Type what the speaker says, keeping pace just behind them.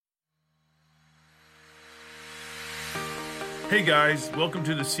Hey guys, welcome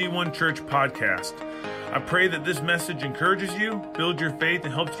to the C1 Church podcast. I pray that this message encourages you, builds your faith,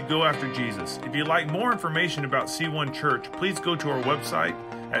 and helps you go after Jesus. If you'd like more information about C1 Church, please go to our website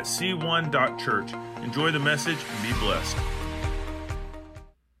at c1.church. Enjoy the message and be blessed.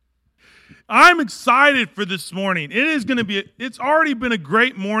 I'm excited for this morning. It's already been a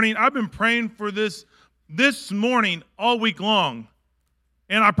great morning. I've been praying for this morning all week long.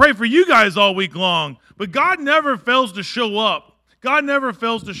 And I pray for you guys all week long. But God never fails to show up. God never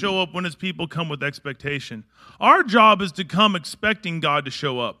fails to show up when his people come with expectation. Our job is to come expecting God to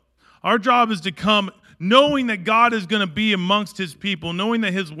show up. Our job is to come knowing that God is going to be amongst his people, knowing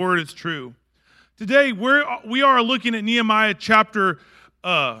that his word is true. Today, we are looking at Nehemiah chapter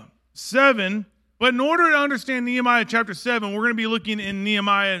 7. But in order to understand Nehemiah chapter 7, we're going to be looking in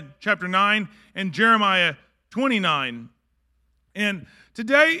Nehemiah chapter 9 and Jeremiah 29. And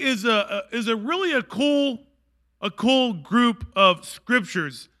today is a cool group of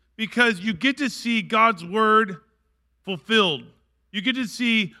scriptures because you get to see God's word fulfilled. You get to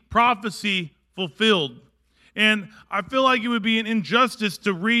see prophecy fulfilled. And I feel like it would be an injustice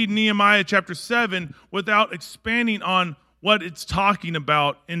to read Nehemiah chapter 7 without expanding on what it's talking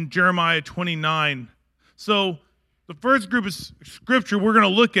about in Jeremiah 29. So the first group of scripture we're going to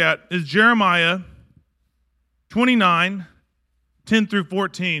look at is Jeremiah 29, 10 through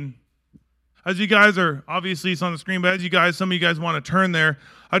 14. As you guys are, obviously it's on the screen, but some of you guys want to turn there,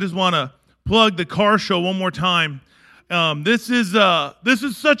 I just want to plug the car show one more time. This is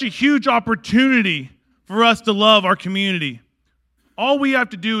such a huge opportunity for us to love our community. All we have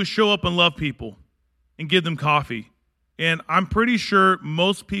to do is show up and love people and give them coffee. And I'm pretty sure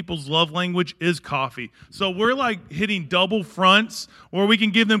most people's love language is coffee. So we're like hitting double fronts where we can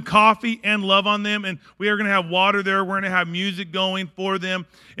give them coffee and love on them. And we are going to have water there. We're going to have music going for them.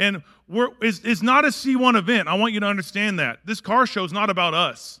 And it's not a C1 event. I want you to understand that. This car show is not about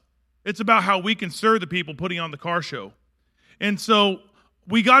us. It's about how we can serve the people putting on the car show. And so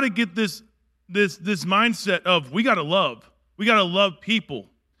we got to get this mindset of we got to love. We got to love people.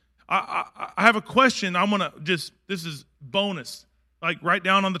 I have a question. This is bonus. Like write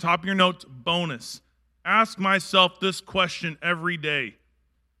down on the top of your notes, bonus. Ask myself this question every day.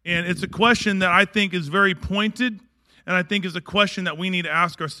 And it's a question that I think is very pointed, and I think is a question that we need to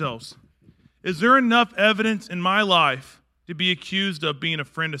ask ourselves. Is there enough evidence in my life to be accused of being a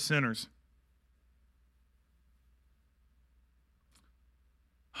friend of sinners?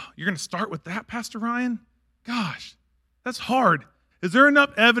 You're going to start with that, Pastor Ryan? Gosh, that's hard. Is there enough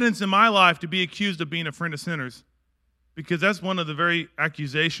evidence in my life to be accused of being a friend of sinners? Because that's one of the very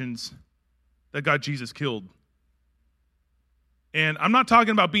accusations that got Jesus killed. And I'm not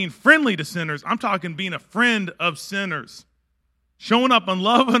talking about being friendly to sinners. I'm talking being a friend of sinners. Showing up and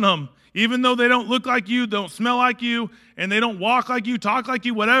loving them, even though they don't look like you, don't smell like you, and they don't walk like you, talk like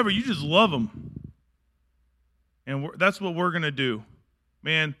you, whatever. You just love them. And that's what we're going to do.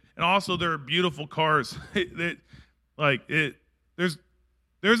 Man, and also there are beautiful cars.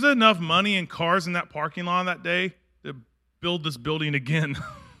 There's enough money and cars in that parking lot that day to build this building again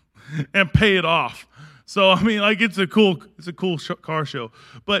and pay it off. So I mean, it's a cool car show.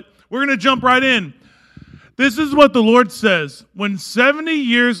 But we're gonna jump right in. This is what the Lord says: when 70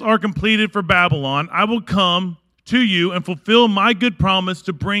 years are completed for Babylon, I will come to you and fulfill my good promise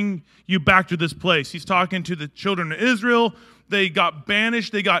to bring you back to this place. He's talking to the children of Israel. They got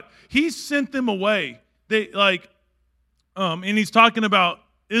banished. He sent them away. And he's talking about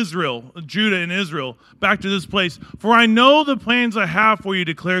Israel, Judah and Israel, back to this place. For I know the plans I have for you,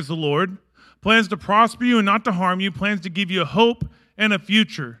 declares the Lord. Plans to prosper you and not to harm you. Plans to give you a hope and a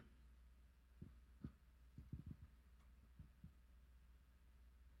future.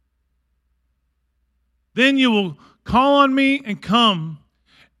 Then you will call on me and come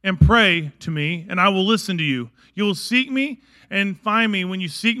and pray to me, and I will listen to you. You will seek me and find me. When you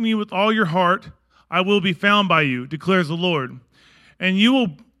seek me with all your heart, I will be found by you, declares the Lord.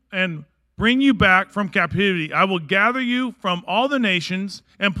 And bring you back from captivity. I will gather you from all the nations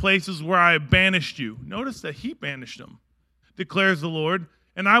and places where I have banished you. Notice that he banished them, declares the Lord.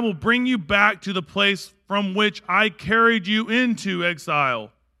 And I will bring you back to the place from which I carried you into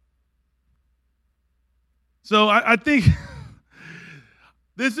exile. So I think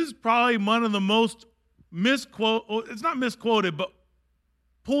this is probably one of the most it's not misquoted, but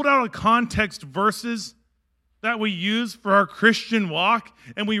pulled out of context verses that we use for our Christian walk,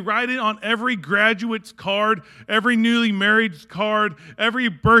 and we write it on every graduate's card, every newly married's card, every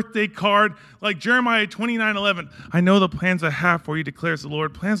birthday card, like Jeremiah 29:11. I know the plans I have for you, declares the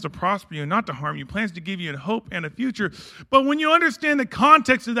Lord, plans to prosper you and not to harm you, plans to give you a hope and a future. But when you understand the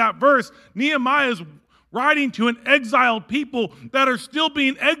context of that verse, Nehemiah is writing to an exiled people that are still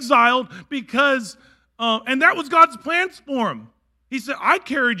being exiled because, and that was God's plans for them. He said, I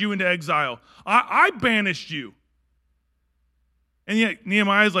carried you into exile. I banished you. And yet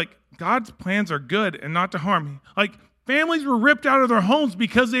Nehemiah's like, God's plans are good and not to harm me. Like, families were ripped out of their homes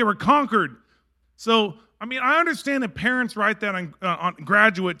because they were conquered. So, I mean, I understand that parents write that on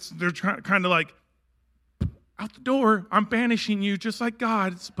graduates. They're kind of like, out the door, I'm banishing you just like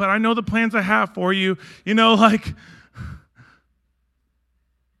God's, but I know the plans I have for you. You know, like,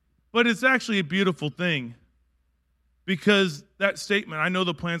 but it's actually a beautiful thing because that statement, I know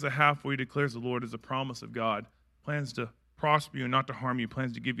the plans I have for you, declares the Lord, is a promise of God. Plans to prosper you and not to harm you,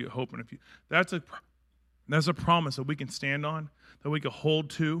 plans to give you hope. And if you, that's a promise that we can stand on, that we can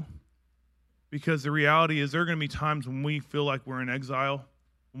hold to, because the reality is there are going to be times when we feel like we're in exile,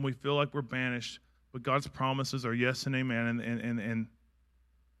 when we feel like we're banished, but God's promises are yes and amen, and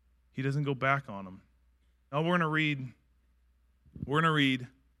he doesn't go back on them. Now we're going to read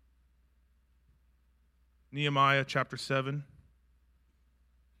Nehemiah chapter 7.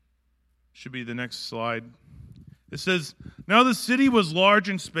 Should be the next slide. It says, now the city was large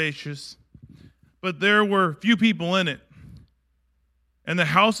and spacious, but there were few people in it, and the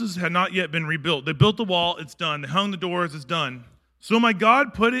houses had not yet been rebuilt. They built the wall, it's done. They hung the doors, it's done. So my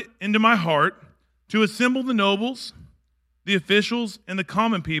God put it into my heart to assemble the nobles, the officials, and the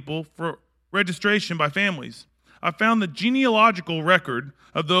common people for registration by families. I found the genealogical record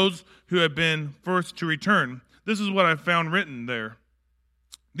of those who had been first to return. This is what I found written there.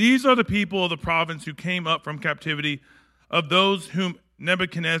 These are the people of the province who came up from captivity, of those whom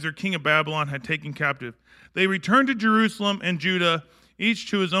Nebuchadnezzar, king of Babylon, had taken captive. They returned to Jerusalem and Judah, each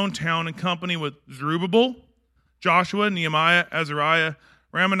to his own town, in company with Zerubbabel, Joshua, Nehemiah, Azariah,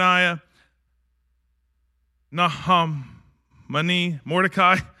 Ramaniah, Nahamani,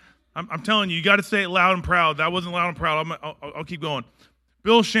 Mordecai. I'm telling you, you got to say it loud and proud. That wasn't loud and proud. I'll keep going.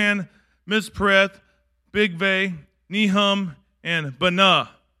 Bilshan, Mispereth, Bigvay, Nehum, and Banah.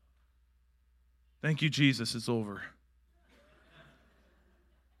 Thank you, Jesus. It's over.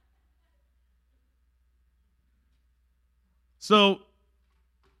 So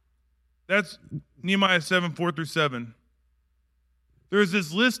that's Nehemiah 7, 4-7. There's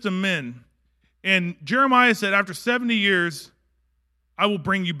this list of men. And Jeremiah said, after 70 years, I will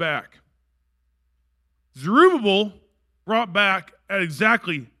bring you back. Zerubbabel brought back at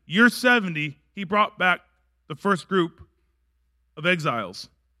exactly year 70, he brought back the first group of exiles.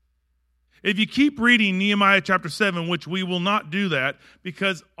 If you keep reading Nehemiah chapter 7, which we will not do that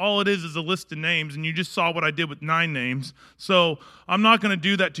because all it is a list of names, and you just saw what I did with 9 names. So I'm not going to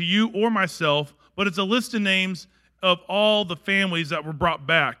do that to you or myself, but it's a list of names of all the families that were brought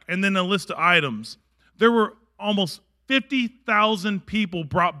back, and then a list of items. There were almost 50,000 people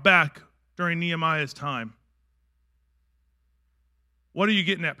brought back during Nehemiah's time. What are you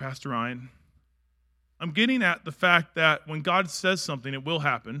getting at, Pastor Ryan? I'm getting at the fact that when God says something, it will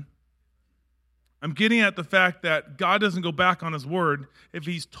happen. I'm getting at the fact that God doesn't go back on his word if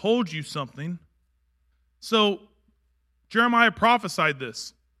he's told you something. So Jeremiah prophesied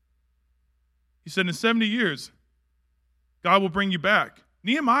this. He said, in 70 years, God will bring you back.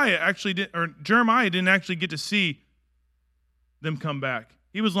 Jeremiah didn't actually get to see them come back.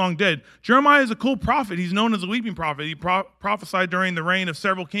 He was long dead. Jeremiah is a cool prophet. He's known as a weeping prophet. He prophesied during the reign of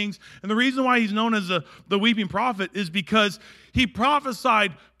several kings. And the reason why he's known as the weeping prophet is because he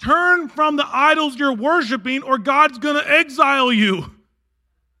prophesied, turn from the idols you're worshiping or God's going to exile you.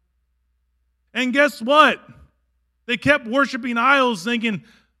 And guess what? They kept worshiping idols thinking,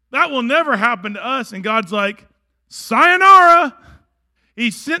 that will never happen to us. And God's like, sayonara. He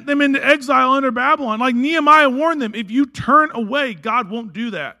sent them into exile under Babylon. Like Nehemiah warned them, if you turn away, God won't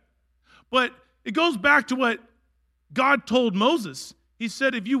do that. But it goes back to what God told Moses. He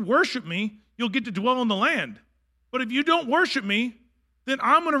said, if you worship me, you'll get to dwell in the land. But if you don't worship me, then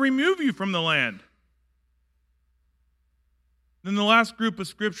I'm going to remove you from the land. Then the last group of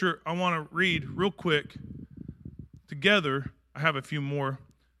scripture I want to read real quick together, I have a few more,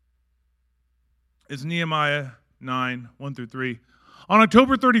 is Nehemiah 9, 1-3. On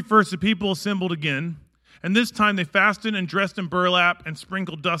October 31st, the people assembled again, and this time they fasted and dressed in burlap and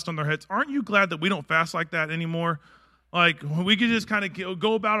sprinkled dust on their heads. Aren't you glad that we don't fast like that anymore? Like, we could just kind of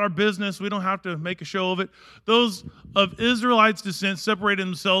go about our business. We don't have to make a show of it. Those of Israelites' descent separated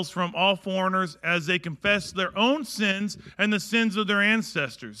themselves from all foreigners as they confessed their own sins and the sins of their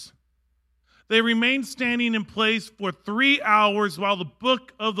ancestors. They remained standing in place for 3 hours while the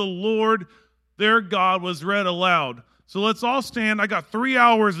book of the Lord, their God, was read aloud. So let's all stand. I got 3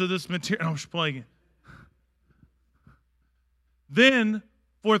 hours of this material. I'm just playing it. Then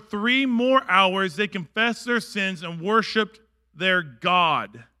For 3 more hours, they confessed their sins and worshiped their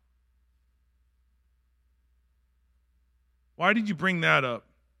God. Why did you bring that up?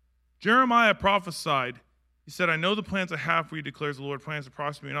 Jeremiah prophesied. He said, I know the plans I have for you, declares the Lord, plans to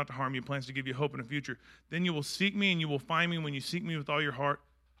prosper you, not to harm you, plans to give you hope in the future. Then you will seek me, and you will find me. When you seek me with all your heart,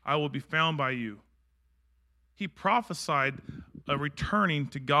 I will be found by you. He prophesied a returning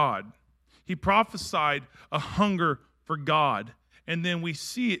to God. He prophesied a hunger for God. And then we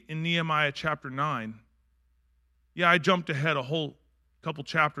see it in Nehemiah chapter 9. Yeah, I jumped ahead a whole couple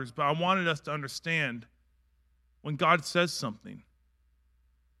chapters, but I wanted us to understand when God says something.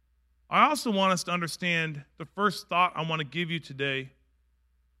 I also want us to understand the first thought I want to give you today.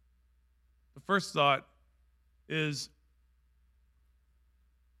 The first thought is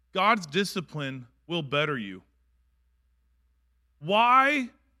God's discipline will better you. Why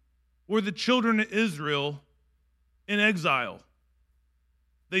were the children of Israel in exile?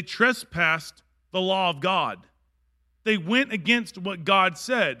 They trespassed the law of God. They went against what God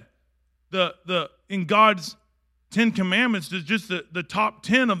said. In God's 10 Commandments, there's just the top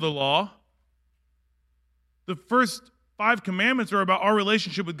 10 of the law. The first 5 commandments are about our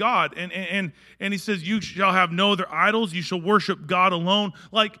relationship with God. And he says, you shall have no other idols. You shall worship God alone.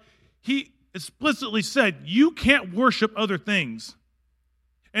 Like he explicitly said, you can't worship other things.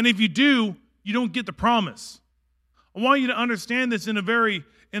 And if you do, you don't get the promise. I want you to understand this in a very,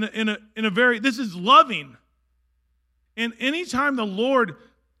 this is loving. And anytime the Lord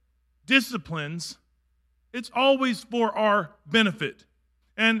disciplines, it's always for our benefit.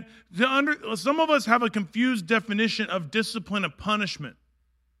 And some of us have a confused definition of discipline and punishment.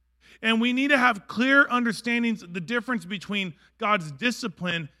 And we need to have clear understandings of the difference between God's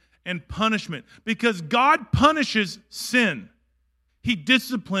discipline and punishment. Because God punishes sin. He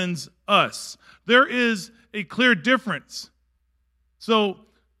disciplines us. There is a clear difference. So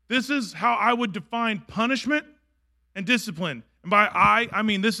this is how I would define punishment and discipline. And by I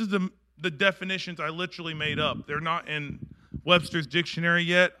mean this is the definitions I literally made up. They're not in Webster's dictionary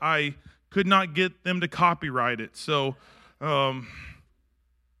yet. I could not get them to copyright it. So I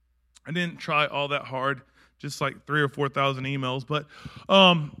didn't try all that hard, just like 3,000 or 4,000 emails. But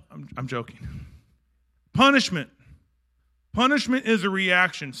I'm joking. Punishment. Punishment is a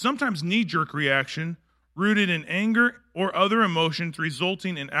reaction, sometimes knee-jerk reaction, rooted in anger or other emotions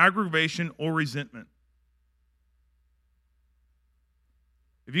resulting in aggravation or resentment.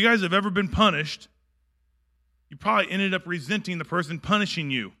 If you guys have ever been punished, you probably ended up resenting the person punishing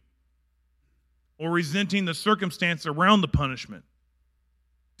you or resenting the circumstance around the punishment.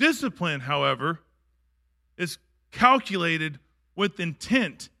 Discipline, however, is calculated with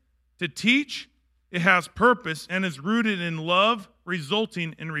intent to teach. It has purpose and is rooted in love,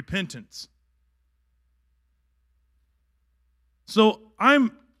 resulting in repentance. So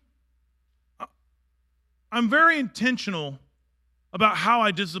I'm very intentional about how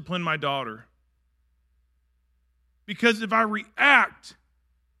I discipline my daughter. Because if I react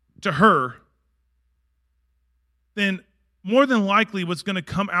to her, then more than likely what's going to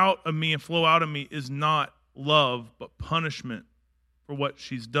come out of me and flow out of me is not love, but punishment for what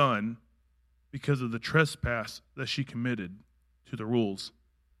she's done because of the trespass that she committed to the rules.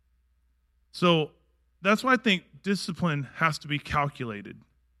 So that's why I think discipline has to be calculated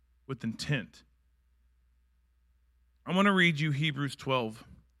with intent. I want to read you Hebrews 12,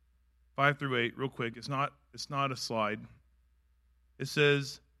 5 through 8, real quick. It's not a slide. It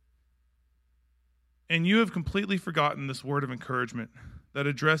says, and you have completely forgotten this word of encouragement that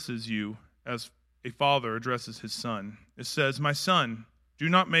addresses you as a father addresses his son. It says, my son, do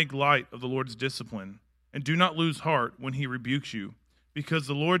not make light of the Lord's discipline, and do not lose heart when he rebukes you, because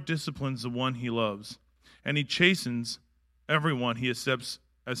the Lord disciplines the one he loves, and he chastens everyone he accepts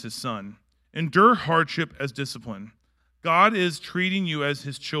as his son. Endure hardship as discipline. God is treating you as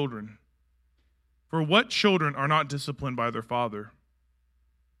his children. For what children are not disciplined by their father?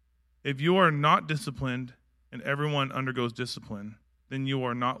 If you are not disciplined and everyone undergoes discipline, then you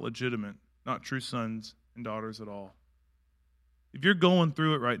are not legitimate, not true sons and daughters at all. If you're going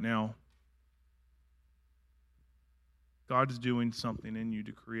through it right now, God is doing something in you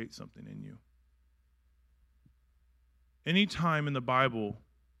to create something in you. Anytime in the Bible,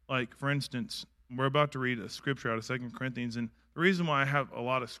 like for instance, we're about to read a scripture out of 2 Corinthians, and the reason why I have a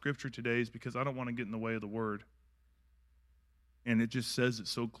lot of scripture today is because I don't want to get in the way of the word. And it just says it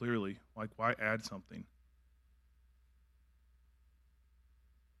so clearly, like why add something?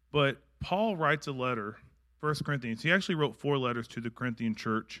 But Paul writes a letter, 1 Corinthians. He actually wrote 4 letters to the Corinthian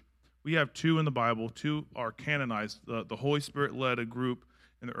church. We have 2 in the Bible. 2 are canonized. The Holy Spirit led a group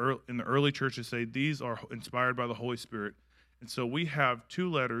in the early church to say these are inspired by the Holy Spirit. And so we have 2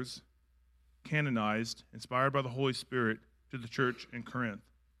 letters canonized, inspired by the Holy Spirit, to the church in Corinth.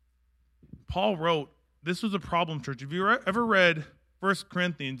 Paul wrote, this was a problem church. If you ever read 1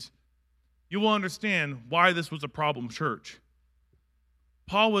 Corinthians, you will understand why this was a problem church.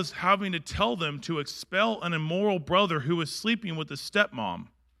 Paul was having to tell them to expel an immoral brother who was sleeping with his stepmom.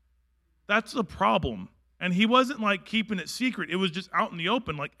 That's the problem. And he wasn't like keeping it secret. It was just out in the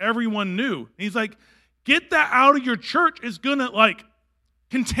open, like everyone knew. And he's like, get that out of your church. It's going to like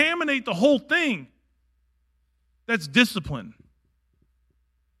contaminate the whole thing. That's discipline.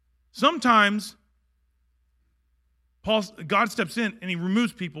 Sometimes God steps in and he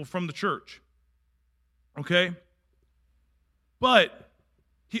removes people from the church. Okay? But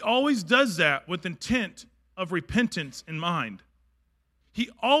he always does that with intent of repentance in mind. He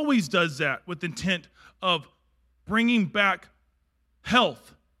always does that with intent of bringing back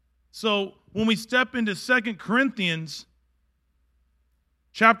health. So when we step into 2 Corinthians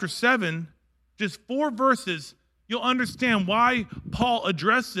chapter 7, just 4 verses, you'll understand why Paul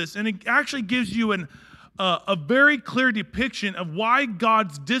addressed this. And it actually gives you a very clear depiction of why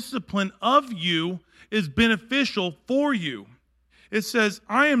God's discipline of you is beneficial for you. It says,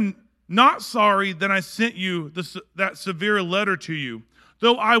 I am not sorry that I sent you that severe letter to you,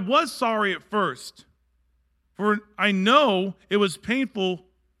 though I was sorry at first. For I know it was painful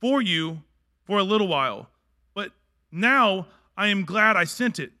for you for a little while. But now I am glad I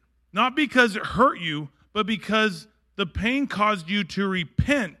sent it, not because it hurt you, but because the pain caused you to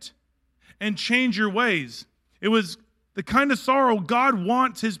repent and change your ways. It was the kind of sorrow God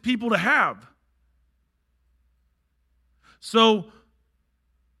wants his people to have. So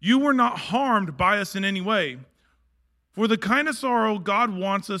you were not harmed by us in any way. For the kind of sorrow God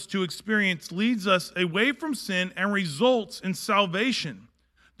wants us to experience leads us away from sin and results in salvation.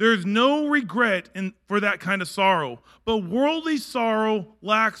 There is no regret for that kind of sorrow, but worldly sorrow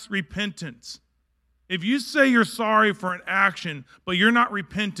lacks repentance. If you say you're sorry for an action, but you're not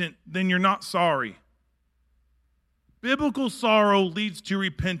repentant, then you're not sorry. Biblical sorrow leads to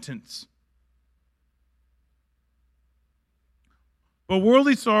repentance. But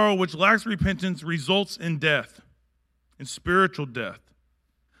worldly sorrow, which lacks repentance, results in death, in spiritual death.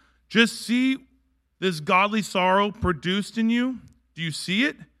 Just see this godly sorrow produced in you. Do you see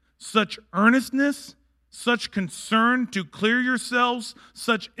it? Such earnestness, such concern to clear yourselves,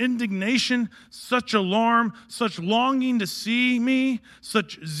 such indignation, such alarm, such longing to see me,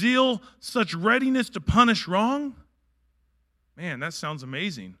 such zeal, such readiness to punish wrong. Man, that sounds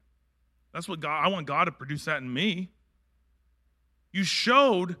amazing. That's what I want God to produce that in me. You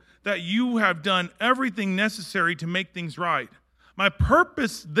showed that you have done everything necessary to make things right. My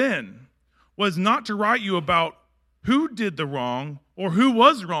purpose then was not to write you about who did the wrong or who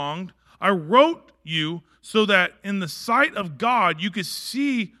was wronged. I wrote you so that in the sight of God you could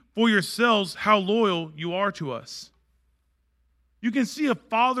see for yourselves how loyal you are to us. You can see a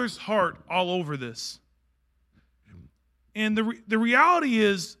father's heart all over this. And the reality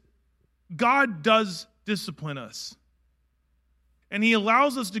is God does discipline us. And he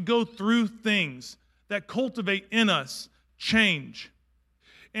allows us to go through things that cultivate in us change.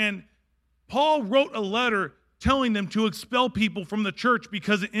 And Paul wrote a letter telling them to expel people from the church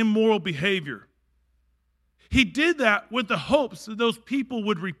because of immoral behavior. He did that with the hopes that those people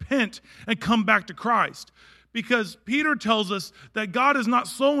would repent and come back to Christ. Because Peter tells us that God is not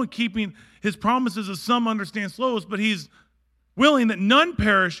slow in keeping his promises, as some understand slowness, but he's willing that none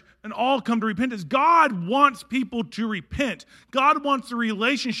perish and all come to repentance. God wants people to repent. God wants a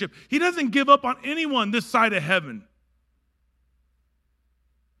relationship. He doesn't give up on anyone this side of heaven.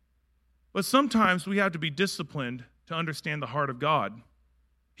 But sometimes we have to be disciplined to understand the heart of God.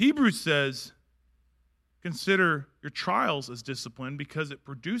 Hebrews says, consider your trials as discipline because it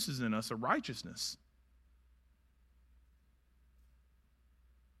produces in us a righteousness.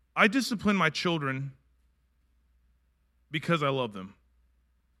 I discipline my children because I love them.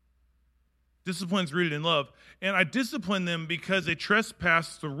 Discipline is rooted in love. And I discipline them because they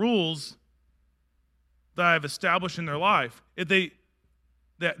trespass the rules that I've established in their life. If they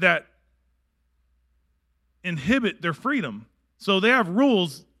that inhibit their freedom. So they have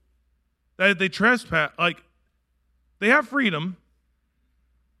rules that they trespass, like they have freedom,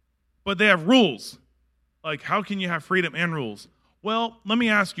 but they have rules. Like, how can you have freedom and rules? Well, let me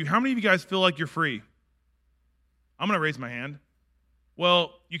ask you, how many of you guys feel like you're free? I'm going to raise my hand.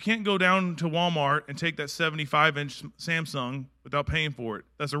 Well, you can't go down to Walmart and take that 75-inch Samsung without paying for it.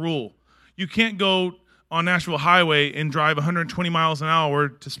 That's a rule. You can't go on Nashville Highway and drive 120 miles an hour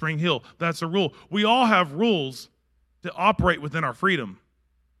to Spring Hill. That's a rule. We all have rules to operate within our freedom.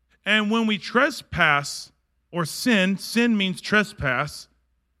 And when we trespass or sin means trespass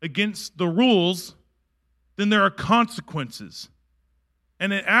against the rules, then there are consequences.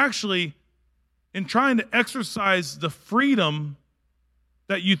 And it actually, in trying to exercise the freedom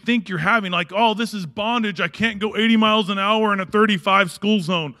that you think you're having, like, oh, this is bondage. I can't go 80 miles an hour in a 35 school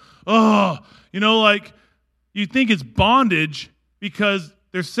zone. Oh, like you think it's bondage because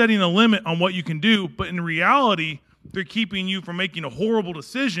they're setting a limit on what you can do. But in reality, they're keeping you from making a horrible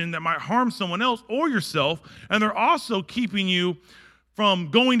decision that might harm someone else or yourself. And they're also keeping you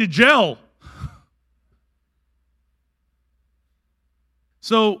from going to jail.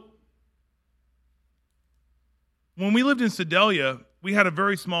 So when we lived in Sedalia, we had a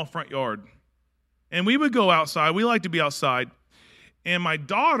very small front yard. And we would go outside. We like to be outside. And my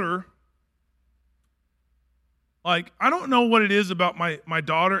daughter, like, I don't know what it is about my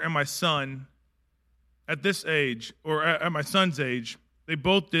daughter and my son at this age, or at my son's age. They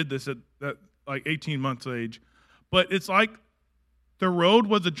both did this at like 18 months of age. But it's like the road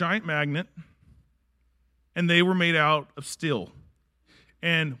was a giant magnet, and they were made out of steel.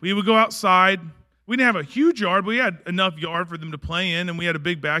 And we would go outside. We didn't have a huge yard, but we had enough yard for them to play in, and we had a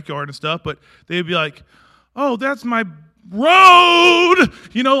big backyard and stuff. But they'd be like, oh, that's my road.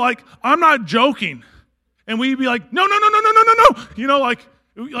 Like, I'm not joking. And we'd be like, no.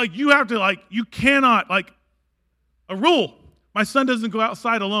 Like you have to, like, you cannot, like, a rule. My son doesn't go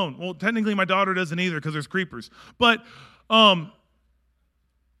outside alone. Well, technically my daughter doesn't either because there's creepers. But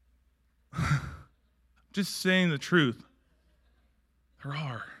just saying the truth. There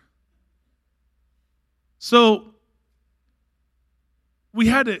are. So we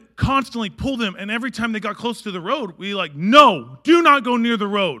had to constantly pull them, and every time they got close to the road, we like, no, do not go near the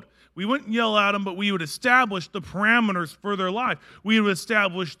road. We wouldn't yell at them, but we would establish the parameters for their life. We would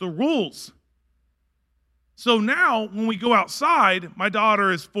establish the rules. So now when we go outside, my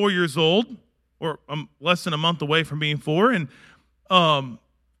daughter is 4 years old, or less than a month away from being 4, and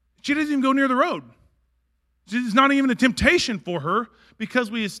she doesn't even go near the road. It's not even a temptation for her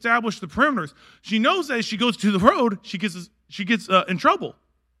because we established the perimeters. She knows that as she goes to the road, she gets in trouble.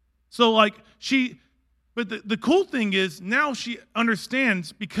 So but the cool thing is now she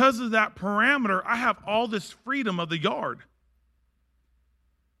understands because of that parameter, I have all this freedom of the yard.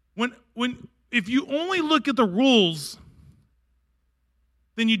 If you only look at the rules,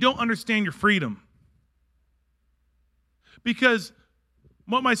 then you don't understand your freedom. Because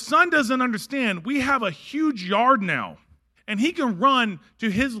what my son doesn't understand, we have a huge yard now. And he can run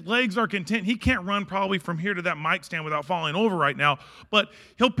to his legs are content. He can't run probably from here to that mic stand without falling over right now. But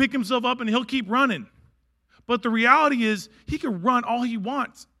he'll pick himself up and he'll keep running. But the reality is he can run all he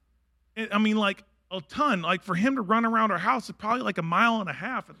wants. I mean, like a ton. Like for him to run around our house is probably like 1.5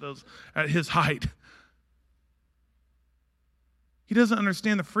 miles at his height. He doesn't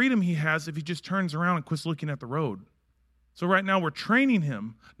understand the freedom he has if he just turns around and quits looking at the road. So right now we're training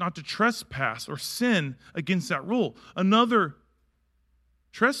him not to trespass or sin against that rule. Another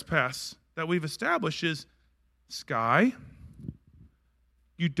trespass that we've established is, Sky,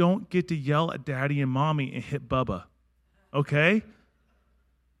 you don't get to yell at Daddy and Mommy and hit Bubba, okay?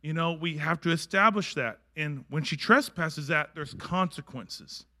 We have to establish that. And when she trespasses that, there's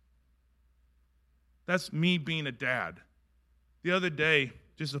consequences. That's me being a dad. The other day,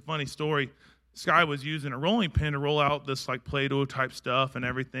 just a funny story, Sky was using a rolling pin to roll out this like Play-Doh type stuff and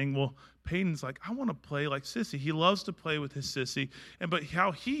everything. Well, Peyton's like, I want to play like Sissy. He loves to play with his Sissy. But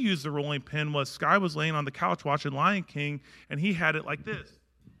how he used the rolling pin was Sky was laying on the couch watching Lion King, and he had it like this.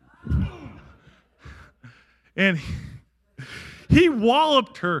 And he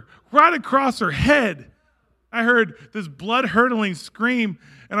walloped her right across her head. I heard this blood-curdling scream,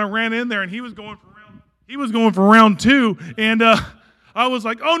 and I ran in there, and he was going for round 2, and I was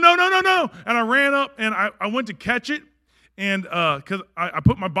like, oh, no. And I ran up, and I went to catch it, and because I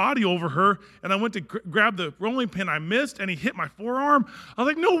put my body over her, and I went to grab the rolling pin. I missed, and he hit my forearm. I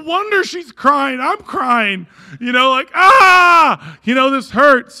was like, no wonder she's crying. I'm crying. This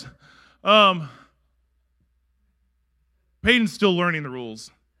hurts. Peyton's still learning the rules.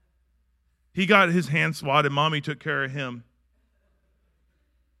 He got his hand swatted. Mommy took care of him.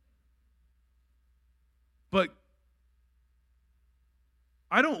 But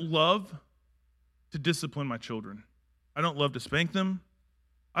I don't love to discipline my children. I don't love to spank them.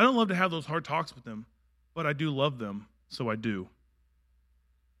 I don't love to have those hard talks with them. But I do love them, so I do.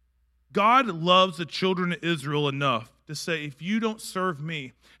 God loves the children of Israel enough to say, if you don't serve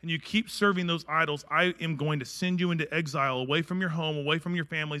me and you keep serving those idols, I am going to send you into exile, away from your home, away from your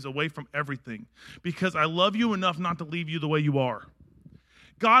families, away from everything. Because I love you enough not to leave you the way you are.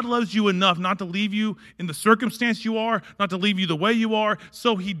 God loves you enough not to leave you in the circumstance you are, not to leave you the way you are,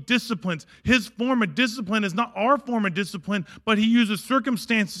 so he disciplines. His form of discipline is not our form of discipline, but he uses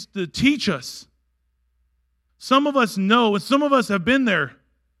circumstances to teach us. Some of us know, and some of us have been there,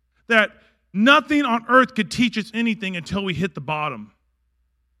 that nothing on earth could teach us anything until we hit the bottom.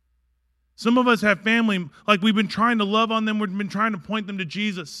 Some of us have family, like we've been trying to love on them, we've been trying to point them to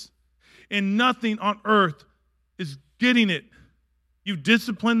Jesus, and nothing on earth is getting it. You've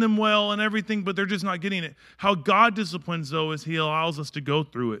disciplined them well and everything, but they're just not getting it. How God disciplines, though, is he allows us to go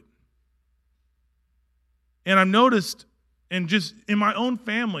through it. And I've noticed, and just in my own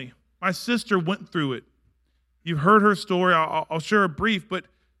family, my sister went through it. You've heard her story. I'll share a brief, but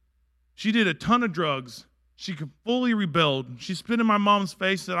she did a ton of drugs. She fully rebelled. She spit in my mom's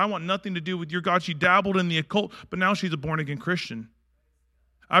face, said, I want nothing to do with your God. She dabbled in the occult, but now she's a born-again Christian.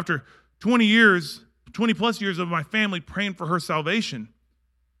 After 20 plus years of my family praying for her salvation,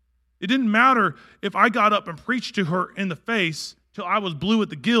 it didn't matter if I got up and preached to her in the face till I was blue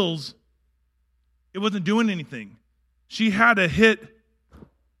at the gills. It wasn't doing anything. She had to hit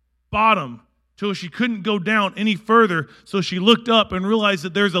bottom till she couldn't go down any further. So she looked up and realized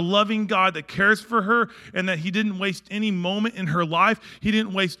that there's a loving God that cares for her and that he didn't waste any moment in her life. He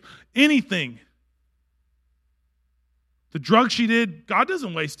didn't waste anything. The drugs she did, God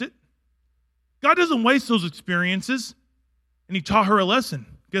doesn't waste it. God doesn't waste those experiences. And he taught her a lesson.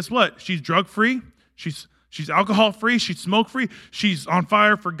 Guess what? She's drug-free. She's alcohol-free. She's smoke-free. She's on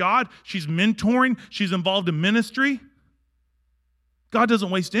fire for God. She's mentoring. She's involved in ministry. God doesn't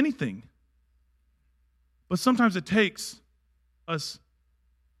waste anything. But sometimes it takes us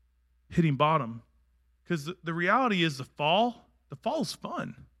hitting bottom. Because the reality is the fall is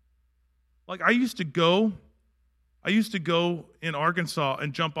fun. Like I used to go in Arkansas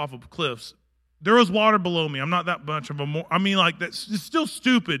and jump off of cliffs. There was water below me. I'm not that much of a that's it's still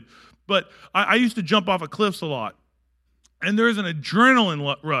stupid, but I used to jump off of cliffs a lot. And there's an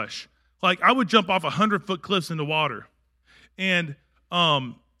adrenaline rush. Like I would jump off 100-foot cliffs into water. And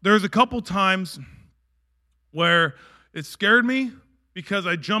there's a couple times where it scared me because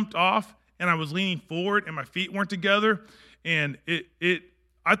I jumped off and I was leaning forward and my feet weren't together, and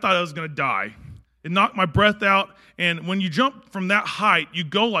I thought I was going to die. It knocked my breath out, and when you jump from that height, you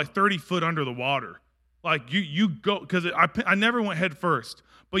go like 30 foot under the water. Like you go, because I never went head first,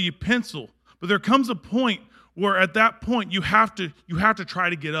 but you pencil. But there comes a point where at that point you have to try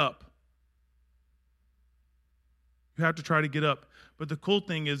to get up. You have to try to get up. But the cool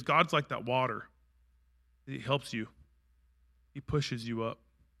thing is God's like that water. He helps you. He pushes you up.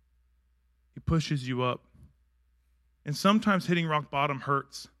 He pushes you up. And sometimes hitting rock bottom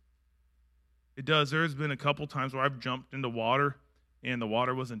hurts. It does. There's been a couple times where I've jumped into water and the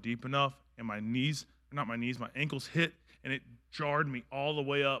water wasn't deep enough and my ankles hit and it jarred me all the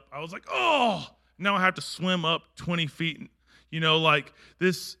way up. I was like, oh, now I have to swim up 20 feet. Like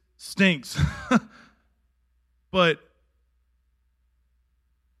this stinks. But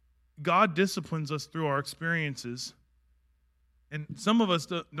God disciplines us through our experiences. And some of us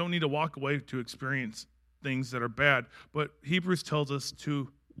don't need to walk away to experience things that are bad. But Hebrews tells us to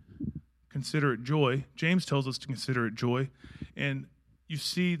consider it joy. James tells us to consider it joy. And you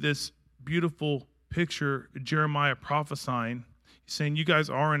see this beautiful picture, Jeremiah prophesying. He's saying, you guys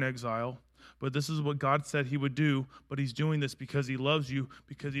are in exile, but this is what God said he would do. But he's doing this because he loves you,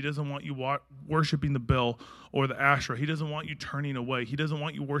 because he doesn't want you worshiping the Baal or the Asherah. He doesn't want you turning away. He doesn't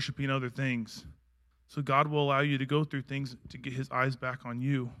want you worshiping other things. So God will allow you to go through things to get his eyes back on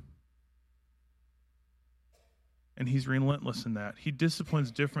you. And he's relentless in that. He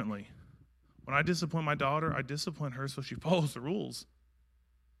disciplines differently. When I discipline my daughter, I discipline her so she follows the rules.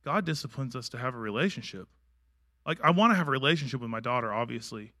 God disciplines us to have a relationship. Like, I want to have a relationship with my daughter,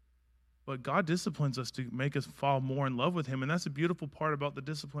 obviously. But God disciplines us to make us fall more in love with him. And that's a beautiful part about the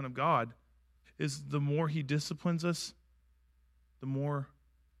discipline of God, is the more he disciplines us, the more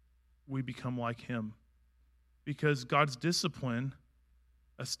we become like him. Because God's discipline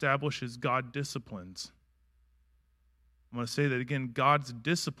establishes God disciplines. I'm going to say that again. God's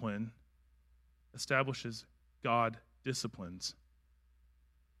discipline establishes God disciplines.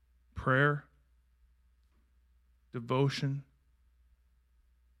 Prayer, devotion,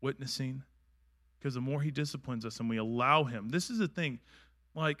 witnessing. Because the more he disciplines us and we allow him, this is the thing,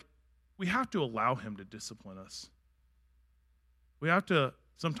 like, we have to allow him to discipline us. We have to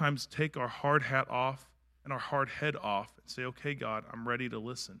sometimes take our hard hat off and our hard head off and say, okay, God, I'm ready to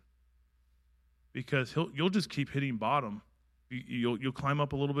listen. Because you'll just keep hitting bottom. You'll climb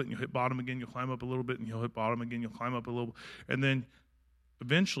up a little bit and you'll hit bottom again. You'll climb up a little bit and you'll hit bottom again. You'll climb up a little bit. And then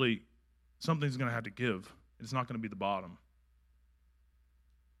eventually something's going to have to give. It's not going to be the bottom.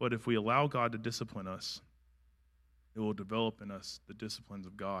 But if we allow God to discipline us, it will develop in us the disciplines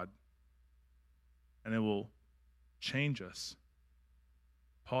of God. And it will change us.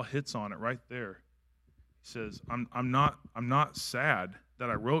 Paul hits on it right there. He says, I'm not sad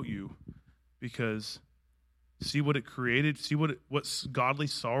that I wrote you, because see what it created, see what godly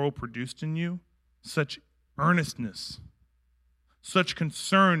sorrow produced in you? Such earnestness, such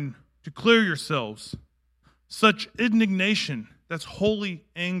concern to clear yourselves, such indignation. That's holy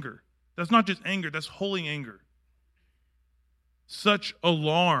anger. That's not just anger, that's holy anger. Such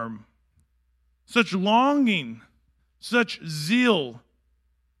alarm, such longing, such zeal,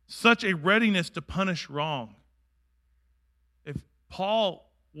 such a readiness to punish wrong. If Paul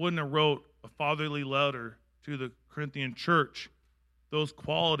wouldn't have wrote a fatherly letter to the Corinthian church, those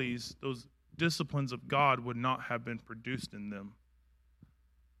qualities, those disciplines of God would not have been produced in them.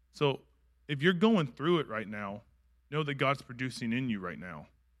 So if you're going through it right now, know that God's producing in you right now.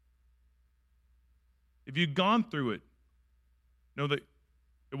 If you've gone through it, know that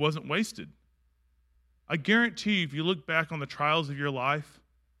it wasn't wasted. I guarantee you, if you look back on the trials of your life,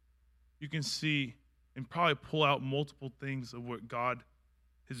 you can see and probably pull out multiple things of what God,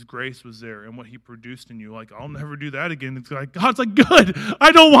 His grace was there and what He produced in you. Like, I'll never do that again. It's like, God's like, good.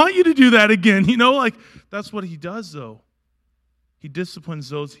 I don't want you to do that again. You know, like, that's what He does, though. He disciplines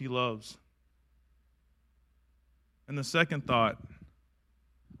those He loves. And the second thought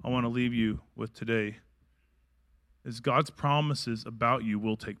I want to leave you with today is God's promises about you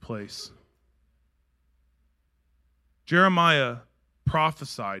will take place. Jeremiah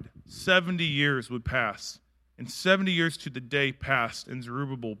prophesied 70 years would pass, and 70 years to the day passed, and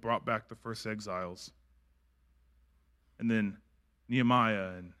Zerubbabel brought back the first exiles. And then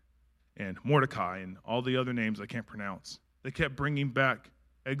Nehemiah and Mordecai and all the other names I can't pronounce. They kept bringing back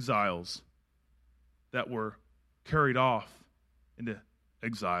exiles that were carried off into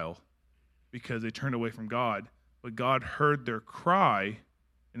exile because they turned away from God. But God heard their cry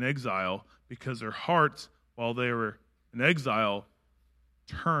in exile because their hearts, while they were in exile,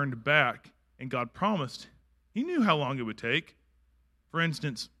 turned back, and God promised. He knew how long it would take. For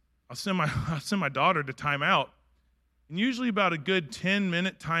instance, I'll send my daughter to time out, and usually about a good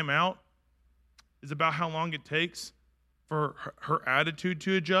 10-minute time out is about how long it takes for her attitude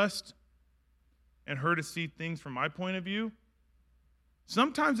to adjust and her to see things from my point of view.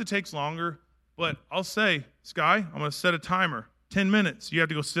 Sometimes it takes longer, but I'll say, Sky, I'm going to set a timer. 10 minutes. You have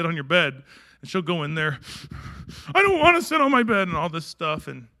to go sit on your bed. And she'll go in there. I don't want to sit on my bed and all this stuff.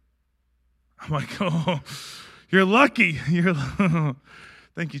 And I'm like, oh, you're lucky.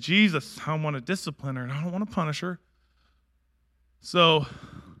 Thank you, Jesus. I want to discipline her, and I don't want to punish her. So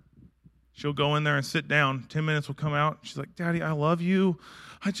she'll go in there and sit down. 10 minutes will come out. She's like, Daddy, I love you.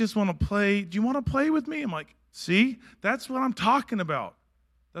 I just want to play. Do you want to play with me? I'm like, see, that's what I'm talking about.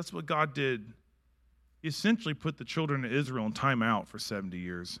 That's what God did. He essentially put the children of Israel in time out for 70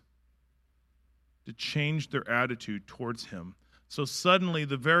 years to change their attitude towards Him. So suddenly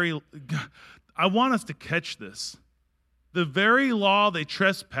I want us to catch this. The very law they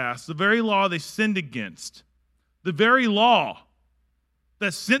trespassed, the very law they sinned against, the very law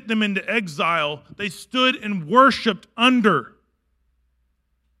that sent them into exile, they stood and worshiped under.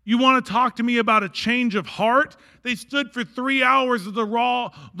 You want to talk to me about a change of heart? They stood for 3 hours as the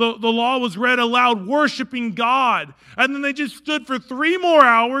law was read aloud, worshiping God. And then they just stood for 3 more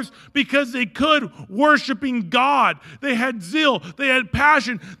hours because they could, worshiping God. They had zeal. They had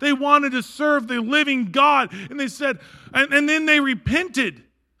passion. They wanted to serve the living God. And they said, and then they repented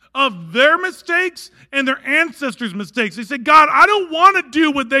of their mistakes and their ancestors' mistakes. They said, God, I don't want to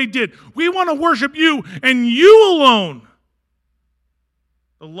do what they did. We want to worship you and you alone.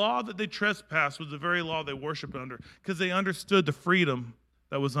 The law that they trespassed was the very law they worshiped under because they understood the freedom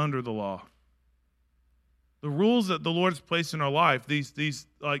that was under the law. The rules that the Lord has placed in our life, these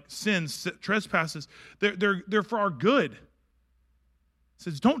like sins, trespasses, they're for our good. He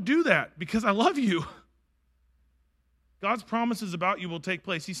says, don't do that because I love you. God's promises about you will take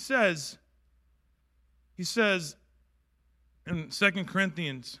place. He says in 2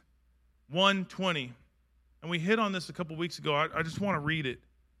 Corinthians 1:20, and we hit on this a couple weeks ago. I just want to read it.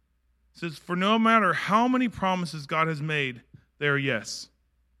 It says, for no matter how many promises God has made, they are yes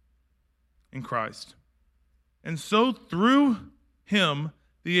in Christ. And so through Him,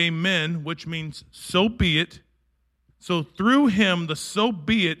 the amen, which means so be it. So through Him, the so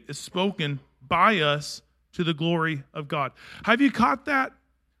be it is spoken by us to the glory of God. Have you caught that?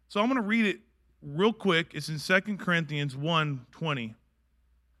 So I'm going to read it real quick. It's in 2 Corinthians 1:20.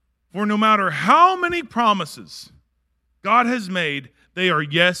 For no matter how many promises God has made, they are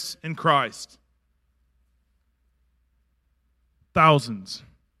yes in Christ. Thousands,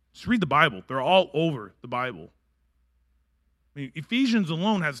 Just read the Bible. They're all over the Bible. I mean, Ephesians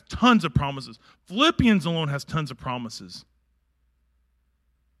alone has tons of promises. Philippians alone has tons of promises.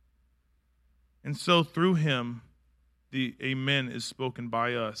 And so through him, the amen is spoken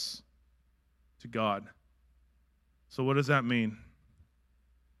by us to God. So what does that mean?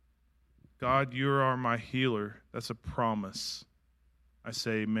 God, you are my healer. That's a promise. I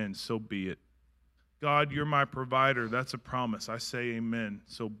say amen, so be it. God, you're my provider. That's a promise. I say amen,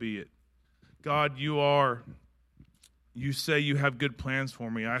 so be it. God, you say you have good plans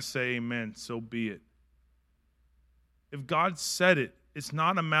for me. I say amen, so be it. If God said it, it's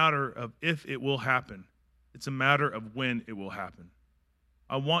not a matter of if it will happen. It's a matter of when it will happen.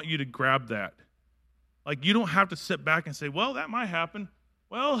 I want you to grab that. Like, you don't have to sit back and say, well, that might happen.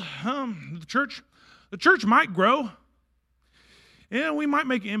 Well, the church might grow. Yeah, we might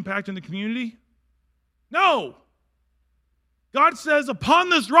make an impact in the community. No. God says, upon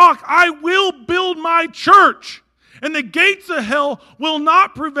this rock, I will build my church, and the gates of hell will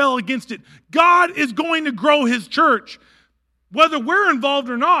not prevail against it. God is going to grow his church, whether we're involved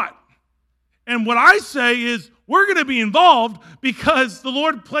or not. And what I say is, we're going to be involved because the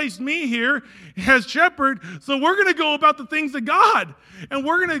Lord placed me here as shepherd, so we're going to go about the things of God, and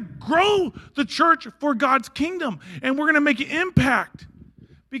we're going to grow the church for God's kingdom, and we're going to make an impact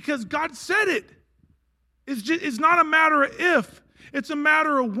because God said it. It's not a matter of if, it's a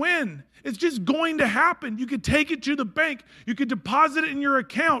matter of when. It's just going to happen. You could take it to the bank. You could deposit it in your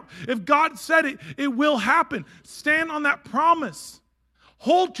account. If God said it, it will happen. Stand on that promise.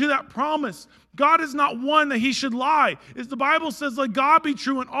 Hold to that promise. God is not one that he should lie. As the Bible says, let God be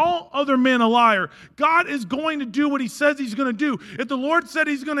true and all other men a liar. God is going to do what he says he's going to do. If the Lord said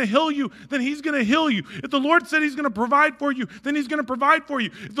he's going to heal you, then he's going to heal you. If the Lord said he's going to provide for you, then he's going to provide for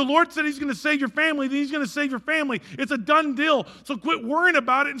you. If the Lord said he's going to save your family, then he's going to save your family. It's a done deal. So quit worrying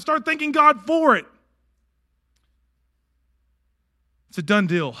about it and start thanking God for it. It's a done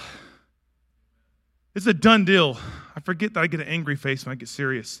deal. It's a done deal. I forget that I get an angry face when I get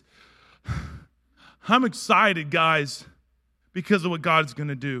serious. I'm excited, guys, because of what God's going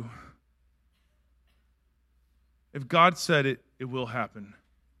to do. If God said it, it will happen.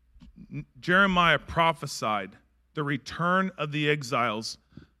 Jeremiah prophesied the return of the exiles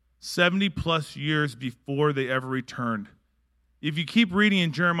 70 plus years before they ever returned. If you keep reading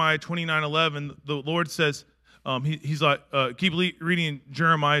in Jeremiah 29:11, the Lord says, he's like, keep reading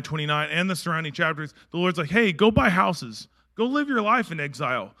Jeremiah 29 and the surrounding chapters. The Lord's like, hey, go buy houses. Go live your life in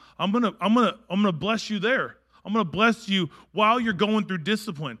exile. I'm gonna bless you there. I'm gonna bless you while you're going through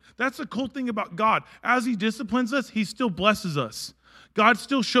discipline. That's the cool thing about God. As he disciplines us, he still blesses us. God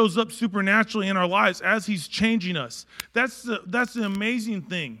still shows up supernaturally in our lives as he's changing us. That's the amazing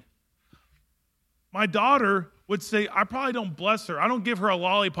thing. My daughter would say, I probably don't bless her. I don't give her a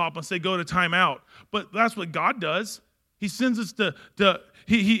lollipop and say, go to timeout. But that's what God does. He sends us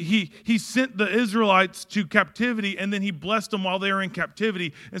he sent the Israelites to captivity, and then he blessed them while they were in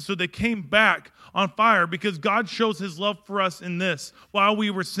captivity. And so they came back on fire because God shows his love for us in this. While we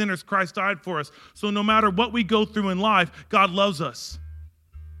were sinners, Christ died for us. So no matter what we go through in life, God loves us.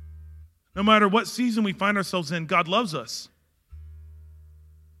 No matter what season we find ourselves in, God loves us.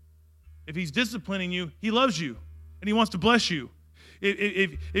 If he's disciplining you, he loves you, and he wants to bless you.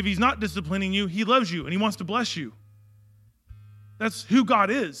 If he's not disciplining you, he loves you, and he wants to bless you. That's who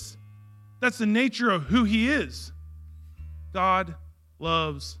God is. That's the nature of who he is. God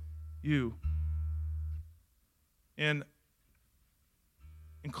loves you. And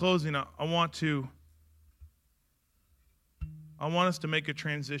in closing, I want us to make a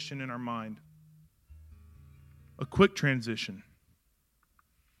transition in our mind. A quick transition.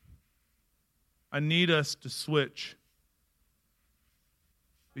 I need us to switch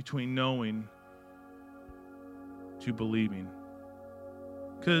between knowing to believing.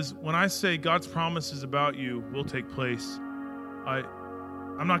 Because when I say God's promises about you will take place,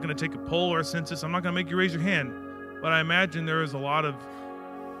 I'm not going to take a poll or a census. I'm not going to make you raise your hand. But I imagine there is a lot of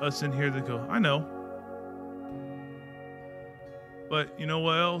us in here that go, I know. But you know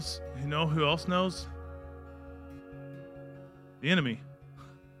what else? You know who else knows? The enemy.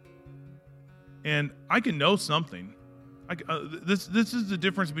 And I can know something. This is the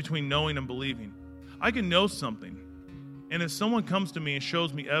difference between knowing and believing. I can know something. And if someone comes to me and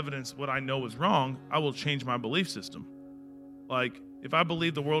shows me evidence what I know is wrong, I will change my belief system. Like, if I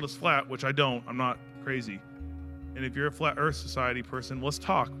believe the world is flat, which I don't, I'm not crazy. And if you're a Flat Earth Society person, let's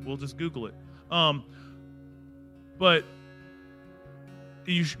talk. We'll just Google it. But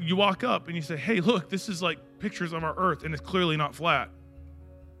you walk up and you say, hey, look, this is like pictures of our Earth, and it's clearly not flat.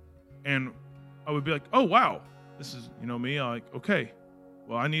 And I would be like, oh, wow. This is, me. I'm like, okay.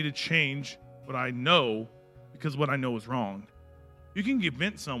 well, I need to change what I know because what I know is wrong. You can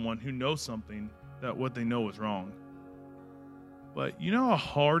convince someone who knows something that what they know is wrong. But you know how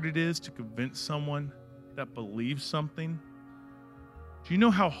hard it is to convince someone that believes something? Do you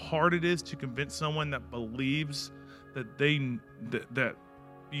know how hard it is to convince someone that believes that that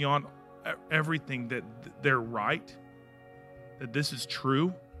beyond everything that they're right, that this is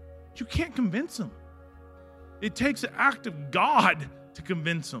true? You can't convince them. It takes an act of God to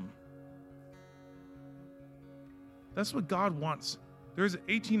convince them. That's what God wants. There's an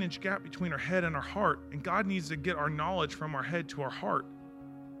 18-inch gap between our head and our heart, and God needs to get our knowledge from our head to our heart.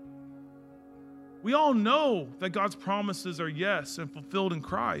 We all know that God's promises are yes and fulfilled in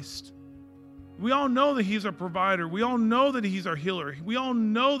Christ. We all know that He's our provider. We all know that He's our healer. We all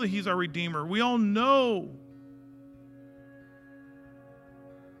know that He's our redeemer. We all know.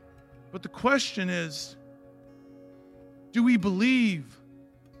 But the question is, do we believe?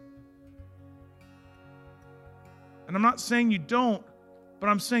 And I'm not saying you don't, but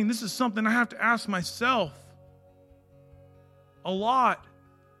I'm saying this is something I have to ask myself a lot,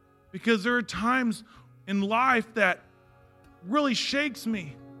 because there are times in life that really shakes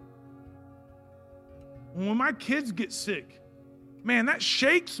me. When my kids get sick, man, that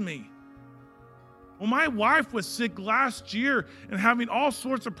shakes me. When my wife was sick last year and having all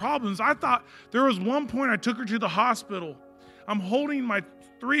sorts of problems, I thought there was one point I took her to the hospital. I'm holding my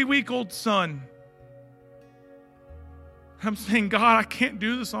 3-week-old son. I'm saying, God, I can't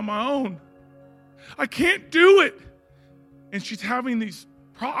do this on my own. I can't do it. And she's having these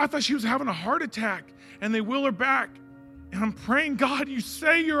I thought she was having a heart attack, and they wheel her back. And I'm praying, God, you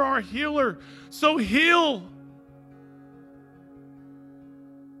say you're our healer, so heal.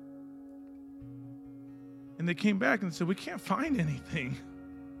 And they came back and said, we can't find anything.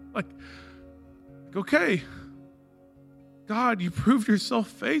 Like, okay, God, you proved yourself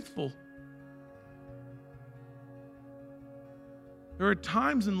faithful. There are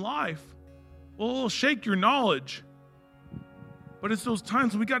times in life, well, it'll shake your knowledge. But it's those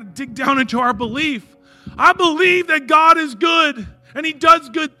times when we got to dig down into our belief. I believe that God is good, and He does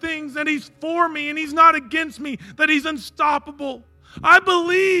good things, and He's for me, and He's not against me, that He's unstoppable. I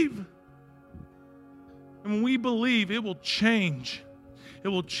believe. And when we believe, it will change. It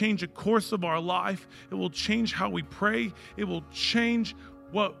will change the course of our life. It will change how we pray. It will change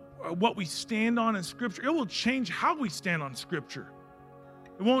what we stand on in Scripture. It will change how we stand on Scripture.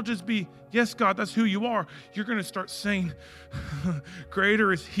 It won't just be, yes, God, that's who you are. You're going to start saying,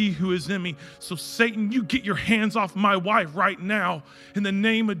 greater is He who is in me. So Satan, you get your hands off my wife right now. In the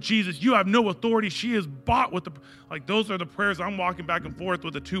name of Jesus, you have no authority. She is bought with those are the prayers I'm walking back and forth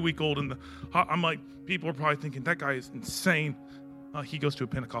with a 2-week-old. And I'm like, people are probably thinking, that guy is insane. He goes to a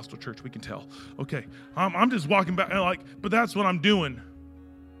Pentecostal church. We can tell. Okay. I'm just walking back but that's what I'm doing.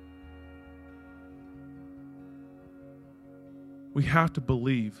 We have to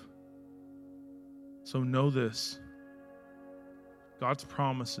believe. So know this. God's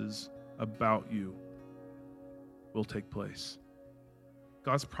promises about you will take place.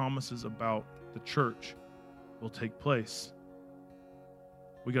 God's promises about the church will take place.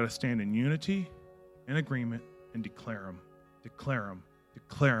 We got to stand in unity and agreement and declare them. Declare them.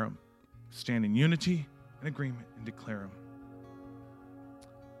 Declare them. Stand in unity and agreement and declare them.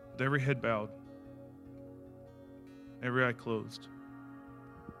 With every head bowed, every eye closed.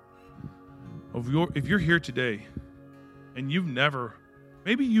 If you're here today and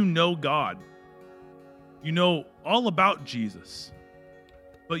maybe you know God, you know all about Jesus,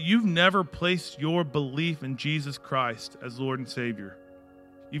 but you've never placed your belief in Jesus Christ as Lord and Savior.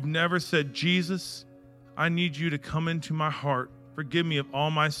 You've never said, Jesus, I need you to come into my heart, forgive me of all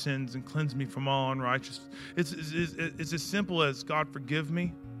my sins, and cleanse me from all unrighteousness. It's as simple as, God, forgive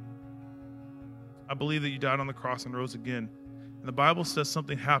me. I believe that you died on the cross and rose again. And the Bible says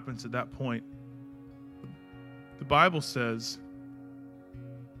something happens at that point. The Bible says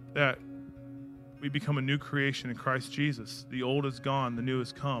that we become a new creation in Christ Jesus. The old is gone, the new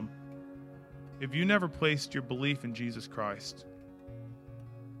has come. If you never placed your belief in Jesus Christ,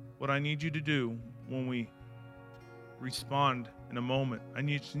 what I need you to do when we respond in a moment, I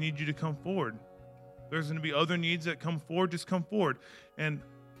need you to come forward. There's going to be other needs that come forward, just come forward. And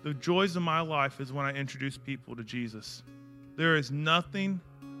the joys of my life is when I introduce people to Jesus. There is nothing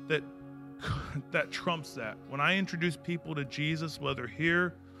that trumps that. When I introduce people to Jesus, whether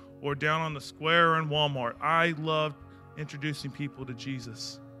here or down on the square or in Walmart, I love introducing people to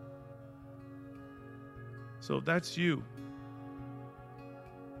Jesus. So if that's you,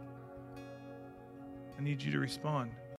 I need you to respond.